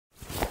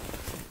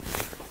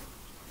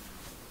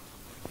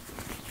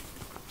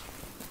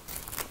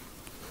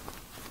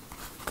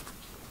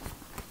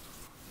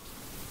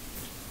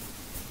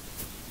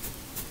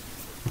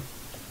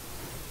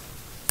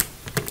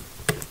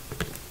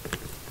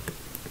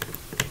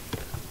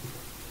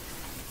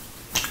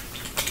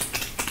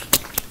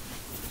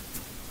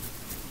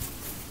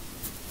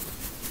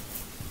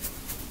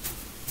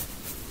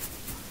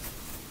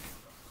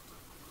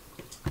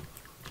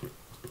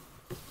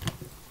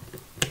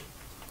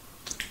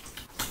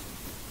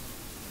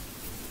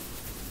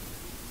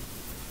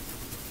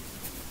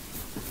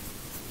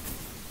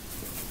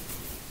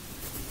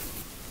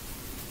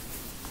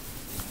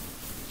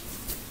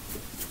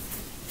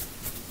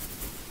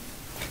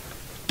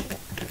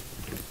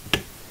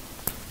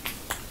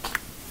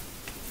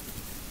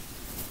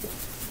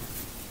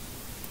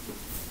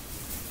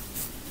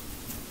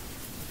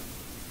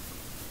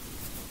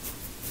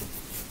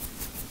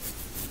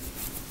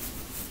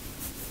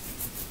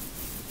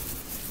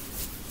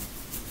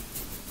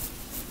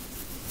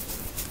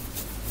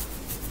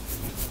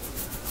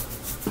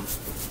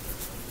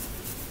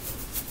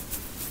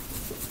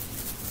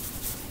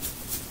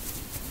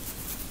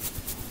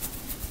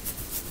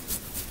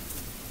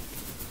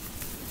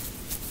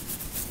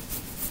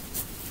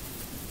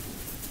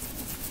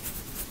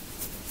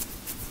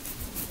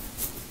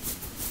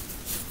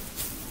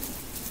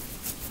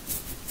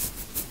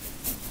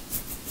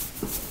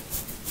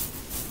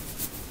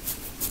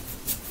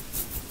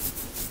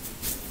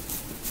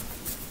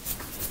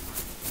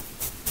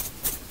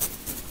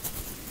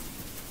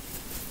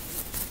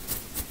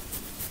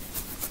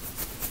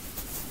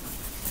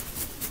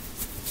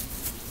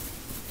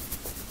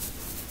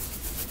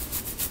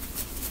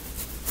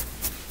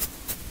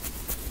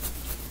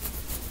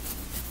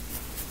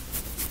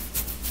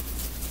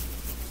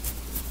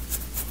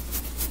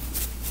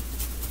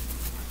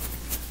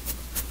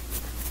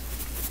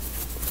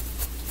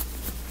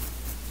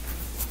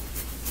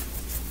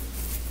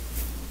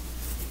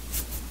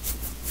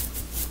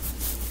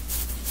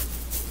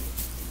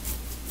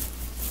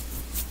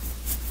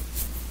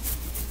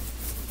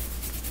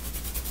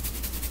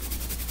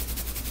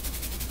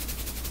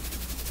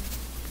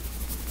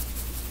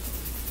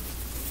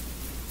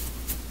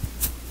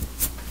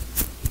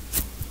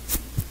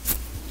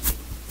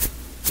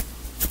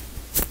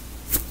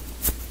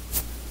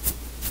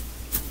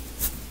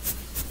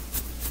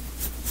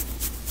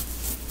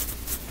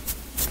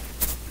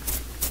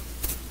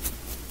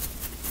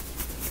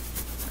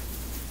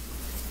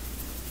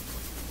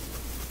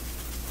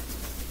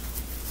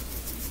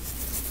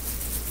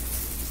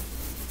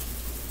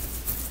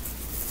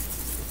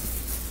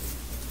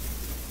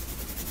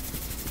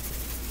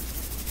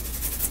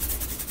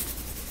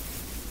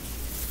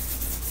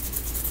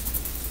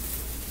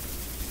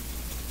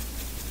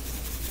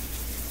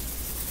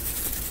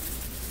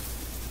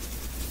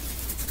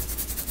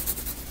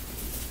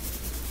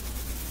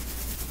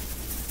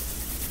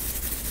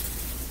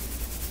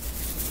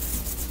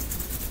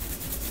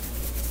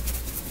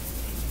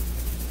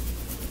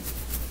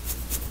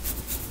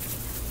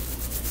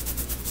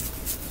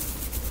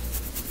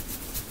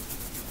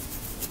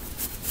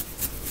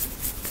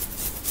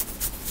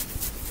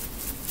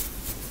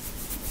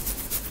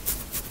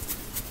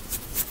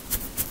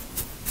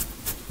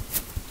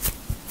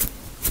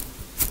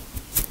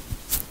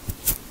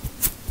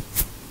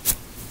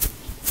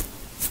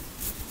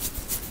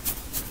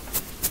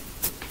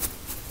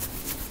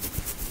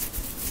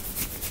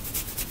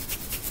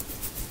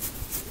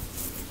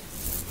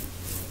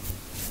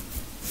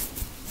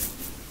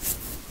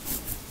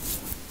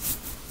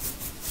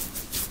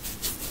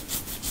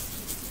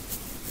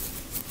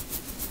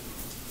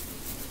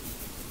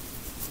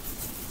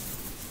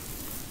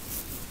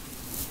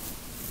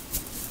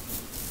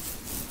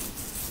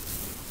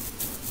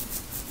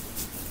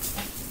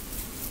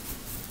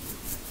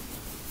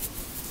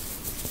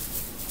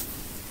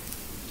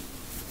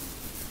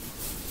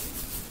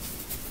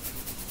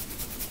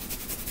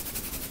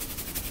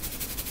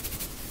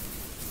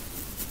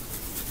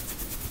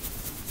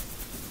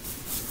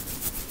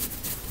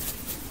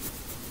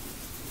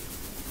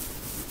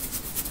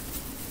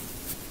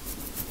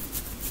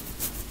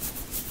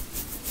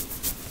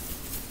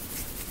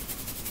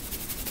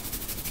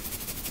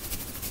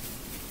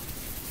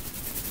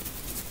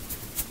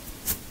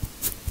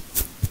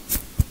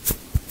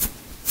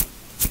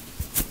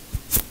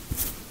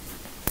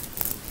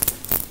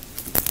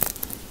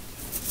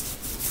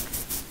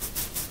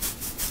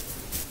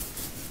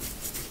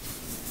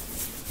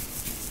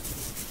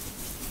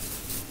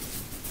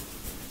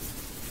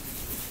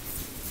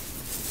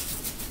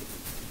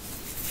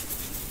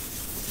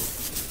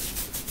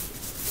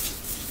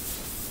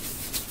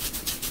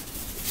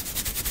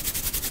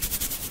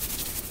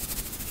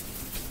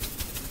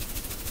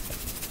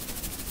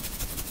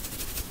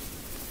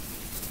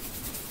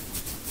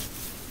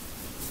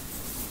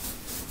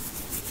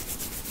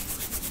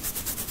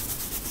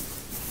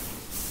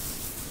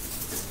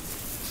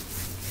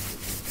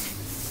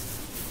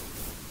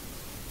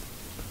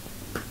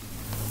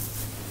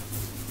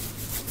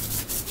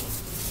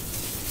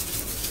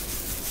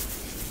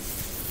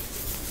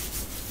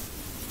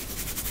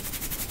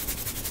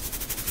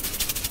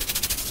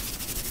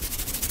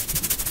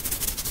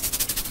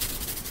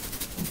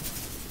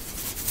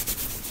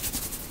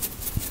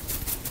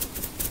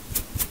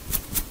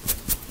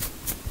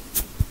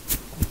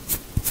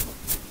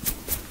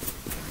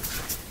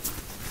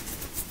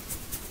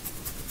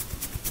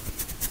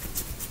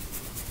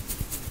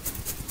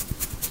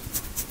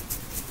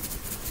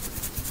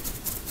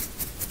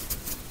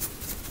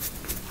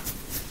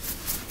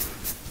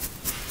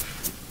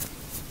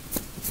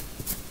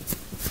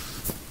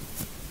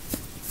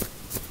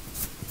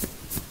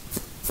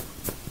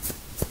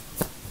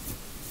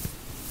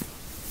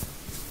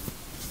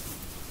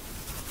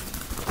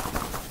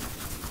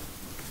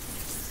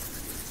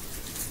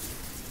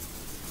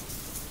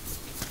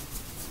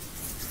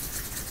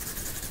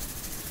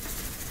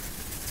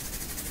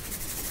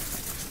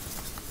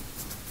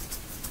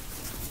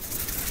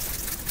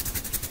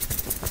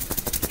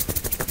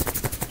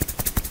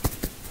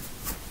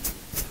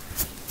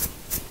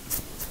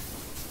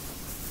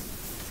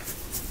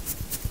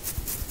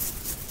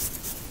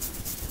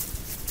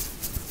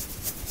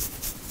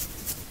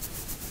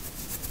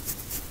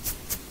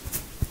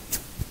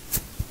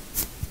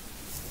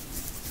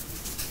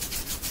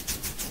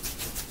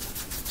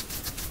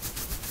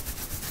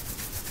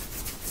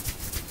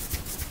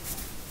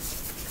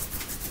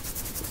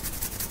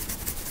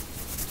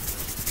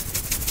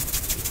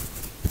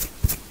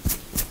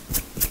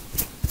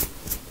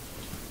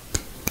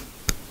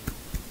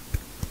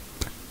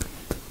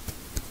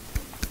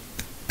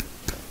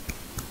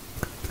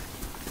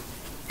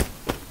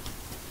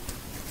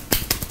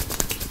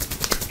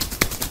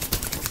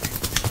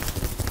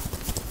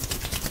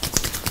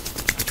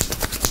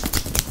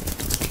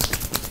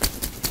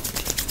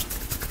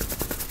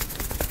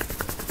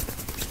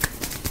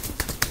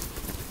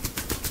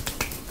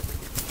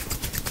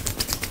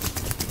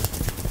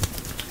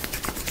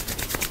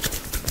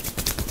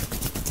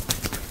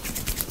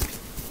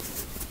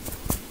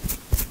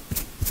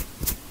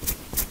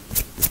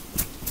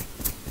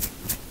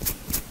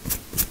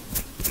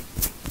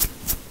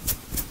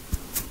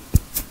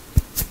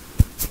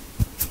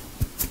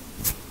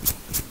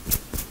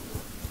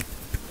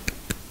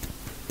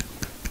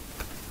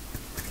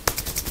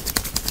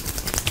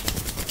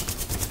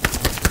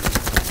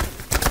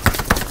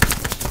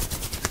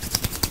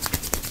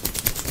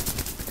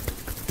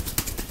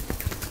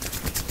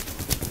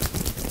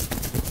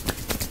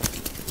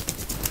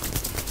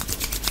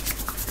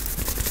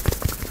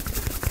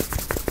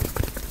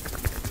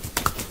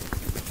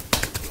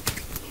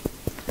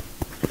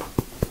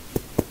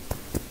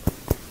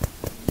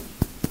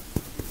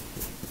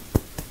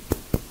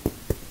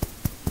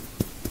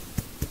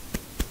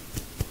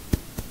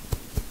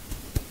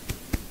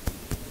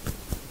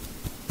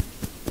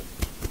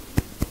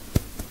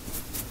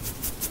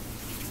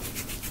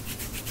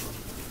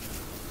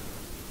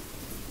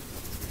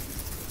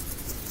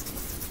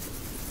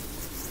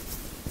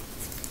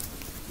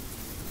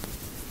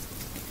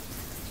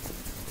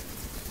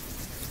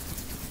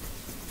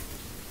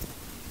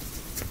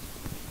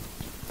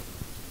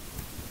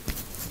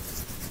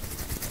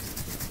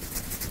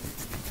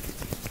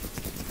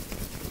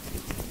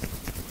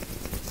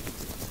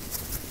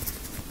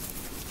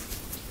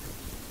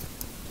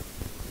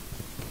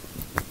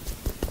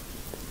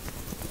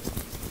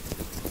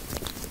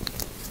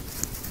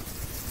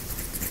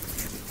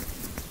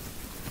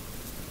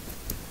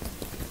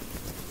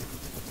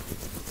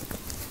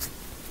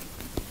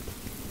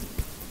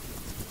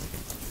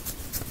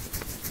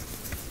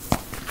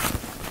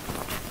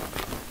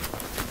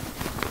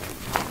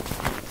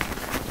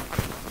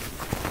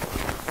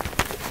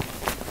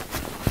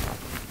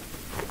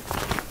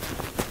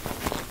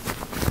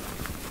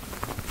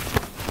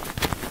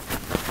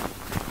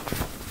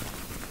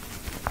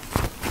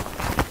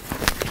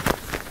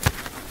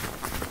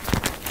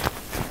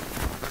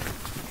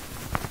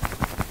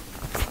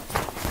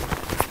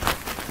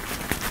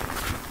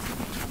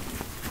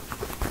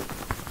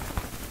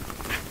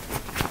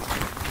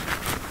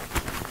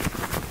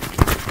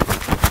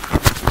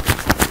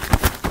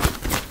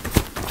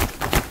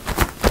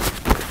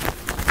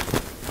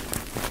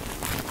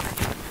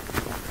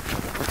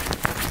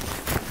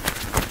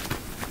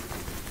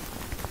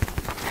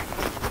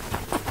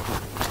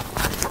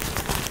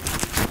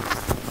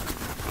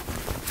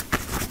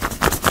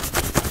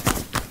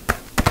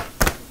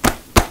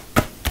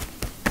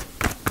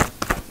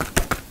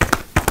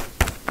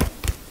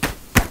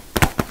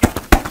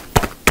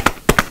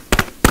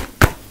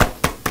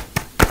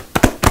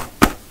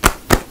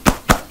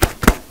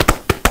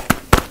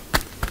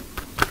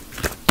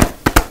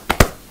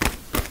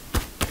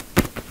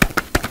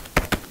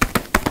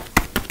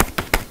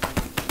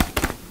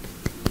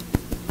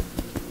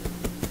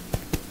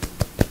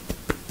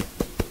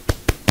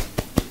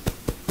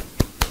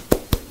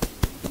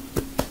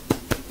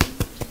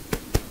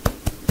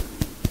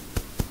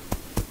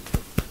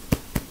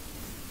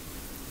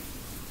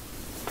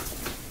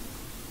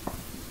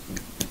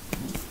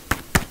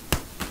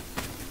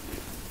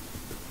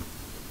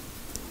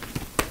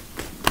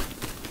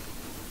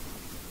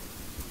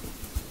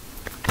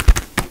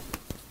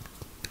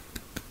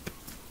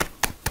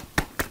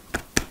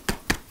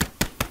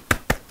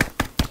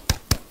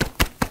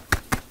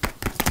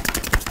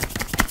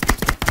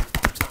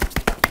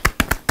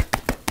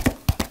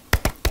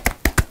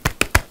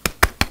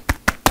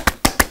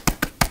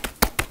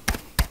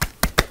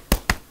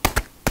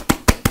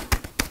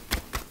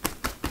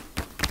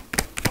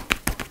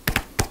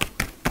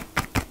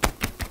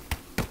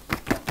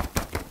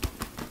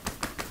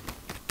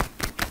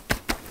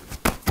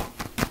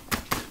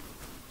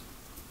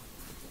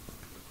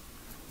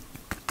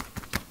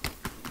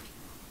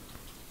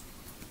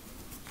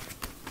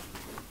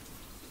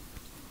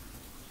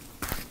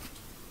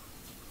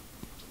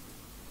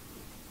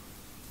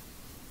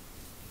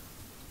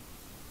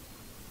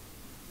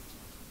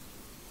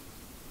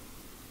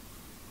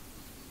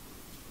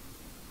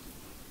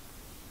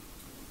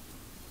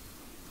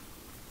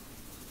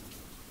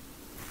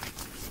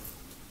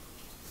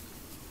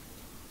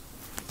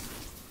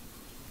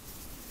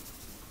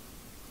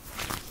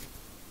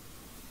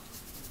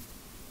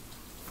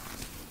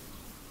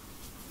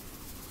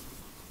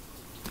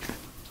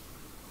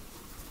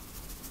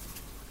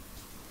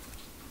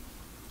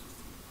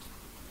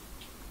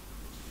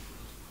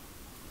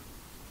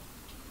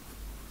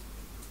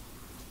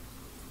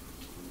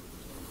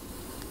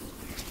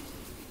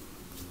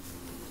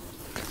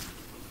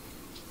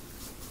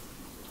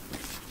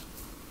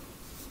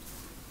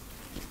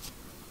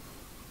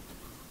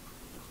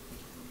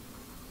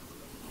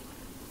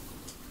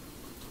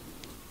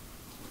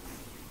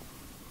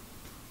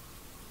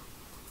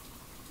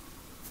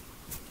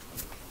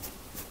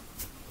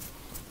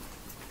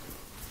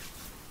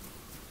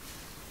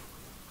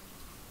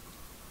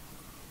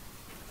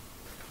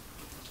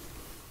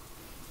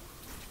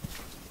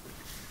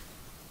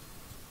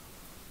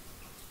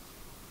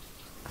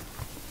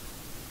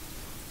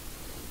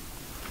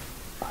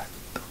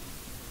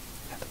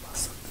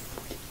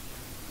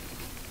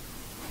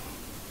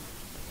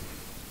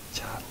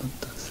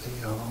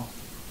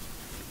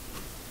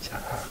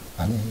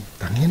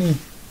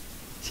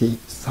천천히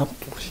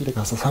산부실에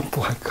가서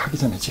산부하기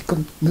전에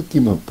지금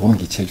느낌을 보는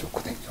게 제일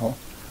좋거든요.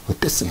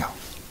 어땠어요?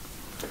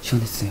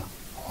 시원했어요.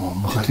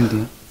 뭐가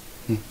좋던데요?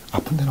 네.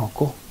 아픈 데는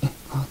없고? 네,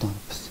 하나도 안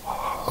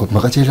아팠어요.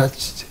 뭐가 제일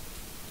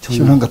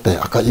시원한 것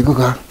같아요? 아까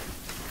이거보다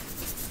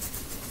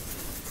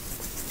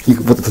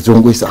더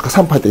좋은 거 있어. 아까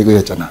산부할 때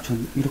이거였잖아.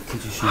 전 이렇게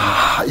해주시면.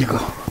 이거.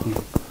 네.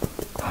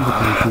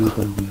 이렇게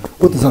하니까요.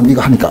 어떤 사람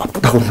이거 하니까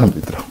아프다고 하는 사람도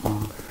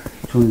있더라고.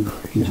 저는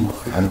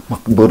괜찮았어요. 아니,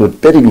 막 뭐를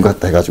때리는 것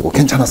같다 해가지고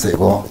괜찮았어요,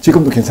 이거.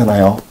 지금도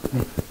괜찮아요?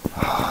 네.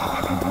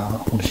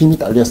 오늘 힘이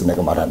딸려서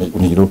내가 말 안 해.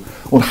 오늘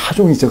하루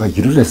종일 제가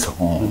일을 해서.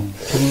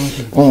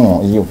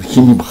 이게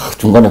힘이 막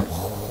중간에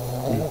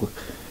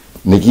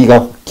내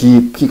기가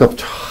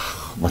쫙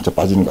먼저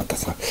빠지는 것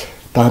같아서.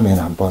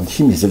 다음에는 한번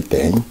힘이 있을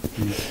때,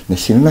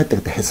 쉬는 날 때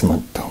그때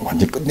했으면 또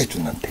완전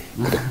끝내줬는데.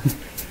 그래.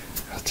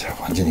 그렇죠.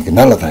 완전히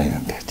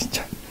날아다니는데,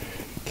 진짜.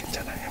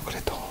 괜찮아요.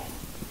 그래도.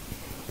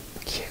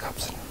 기회가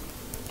없으니.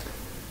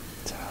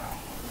 자.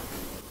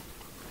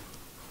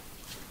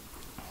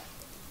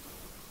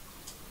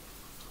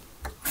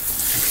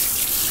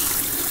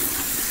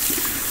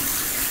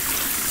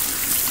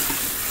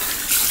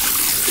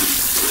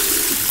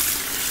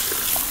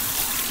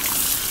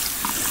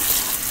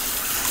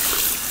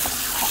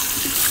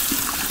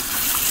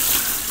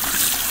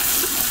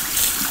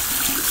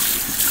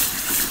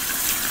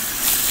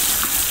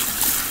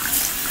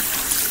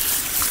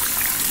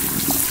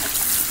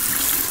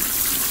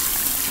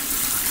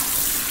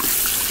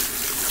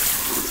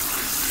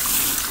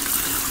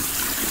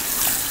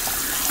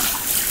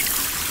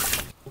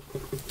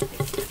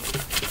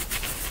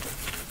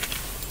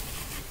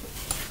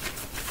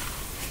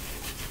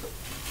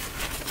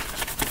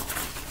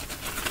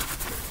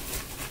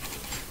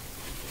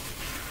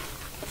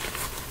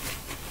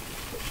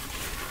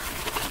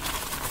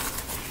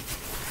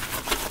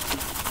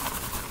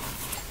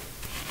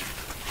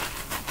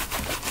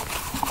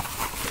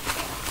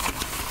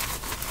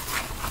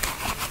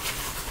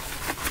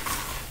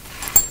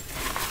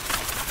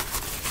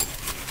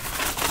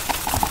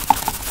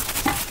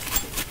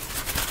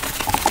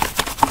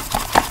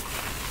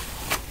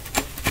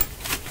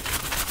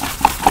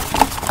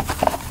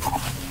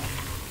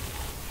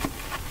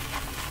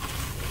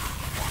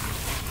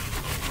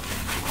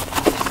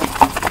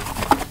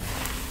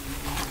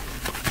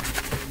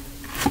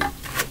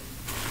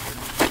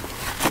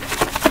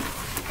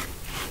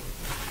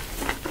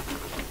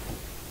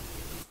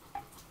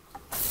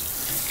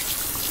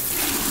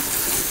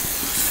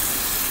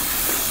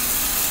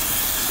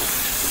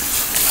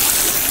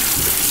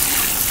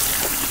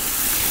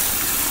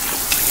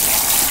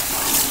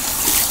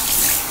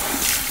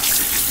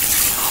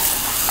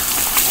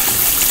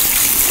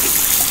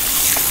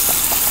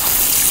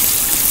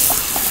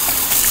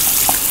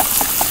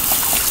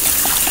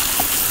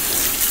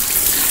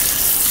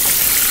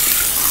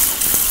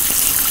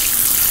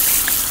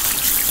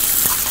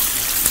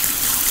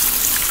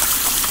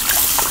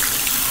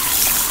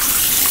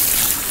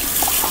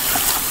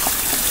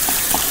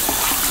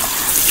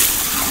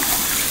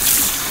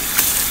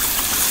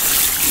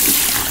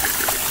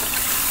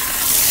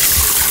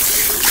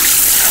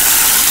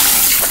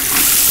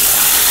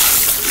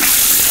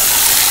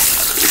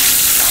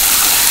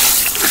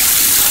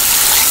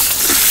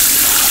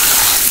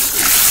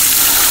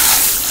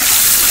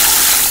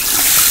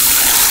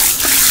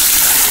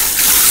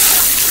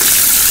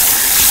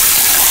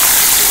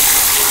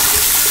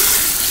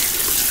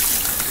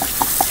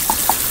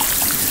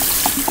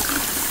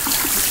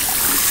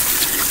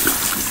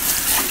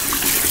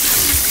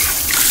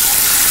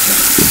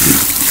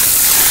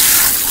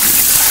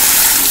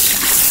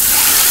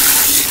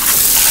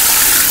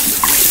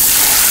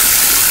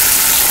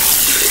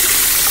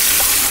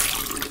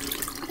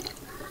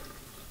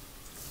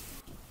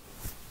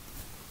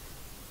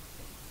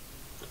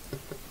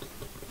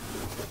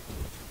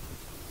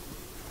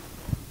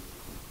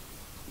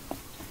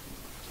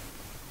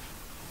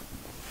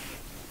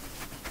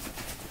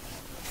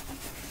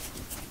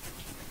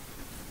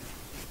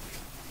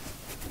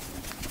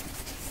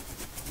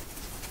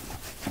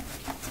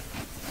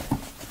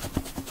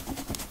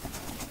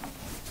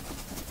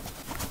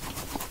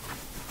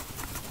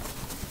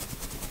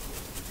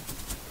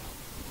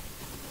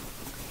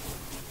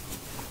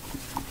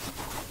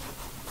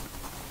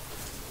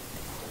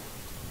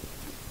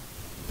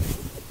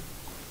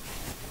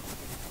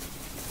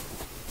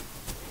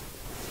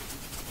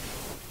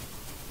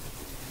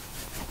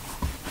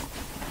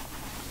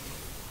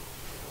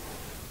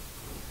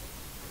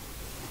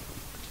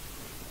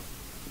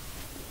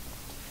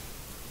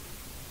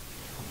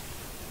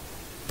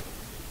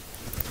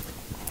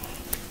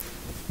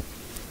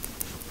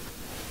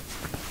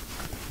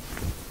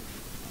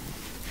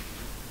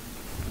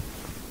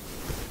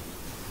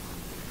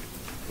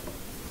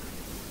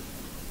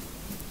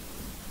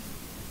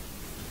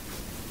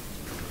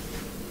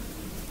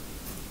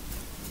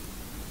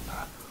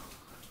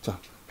 자,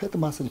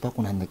 헤드마사지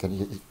받고 나니까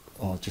지금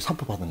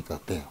산부 받으니까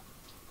어때요?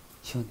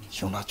 시원해요.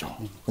 시원하죠?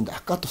 근데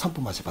아까 또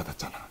산부 마취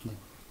받았잖아. 네.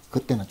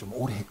 그때는 좀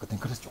오래 했거든.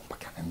 그래서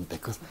조금밖에 안 했는데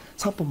그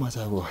산부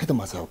마사지하고 헤드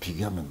마사지하고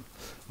비교하면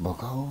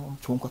뭐가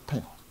좋은 것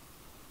같아요?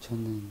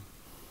 저는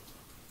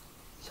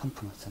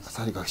샴푸 마사지.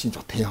 마사지가 훨씬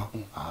좋대요.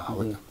 네. 아,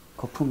 이게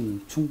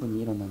거품이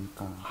충분히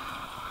일어나니까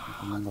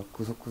뭔가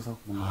구석구석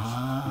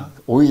뭔가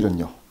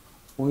오일은요?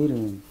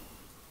 오일은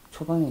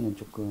초반에는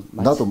조금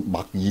나도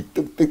막 이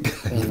뜩뜩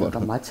네,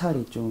 약간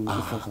마찰이 좀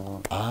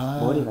있어서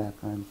머리가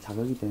약간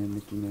자극이 되는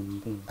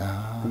느낌이었는데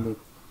근데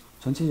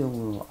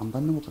전체적으로 안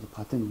받는 것보다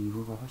받은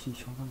이후가 훨씬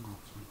시원한 것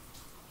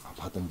같아요.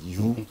 받은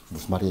이유? 네.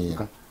 무슨 말이에요?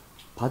 그러니까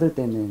받을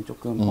때는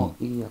조금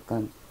이게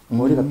약간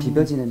머리가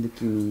비벼지는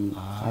느낌이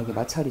이게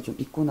마찰이 좀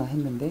있구나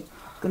했는데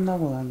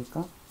끝나고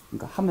나니까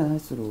그러니까 하면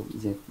할수록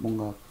이제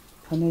뭔가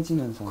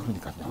편해지면서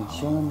그러니까요.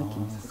 시원한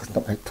느낌이 있었어요.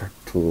 Custom actor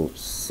to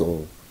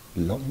so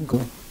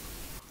longer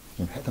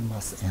in head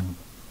massage and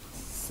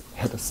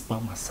head spa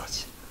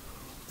massage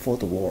for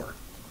the world.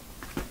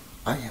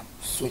 I am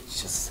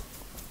switches.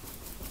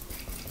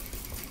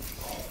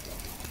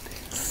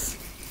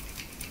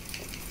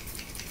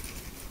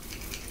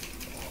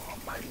 Oh,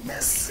 my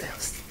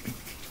message.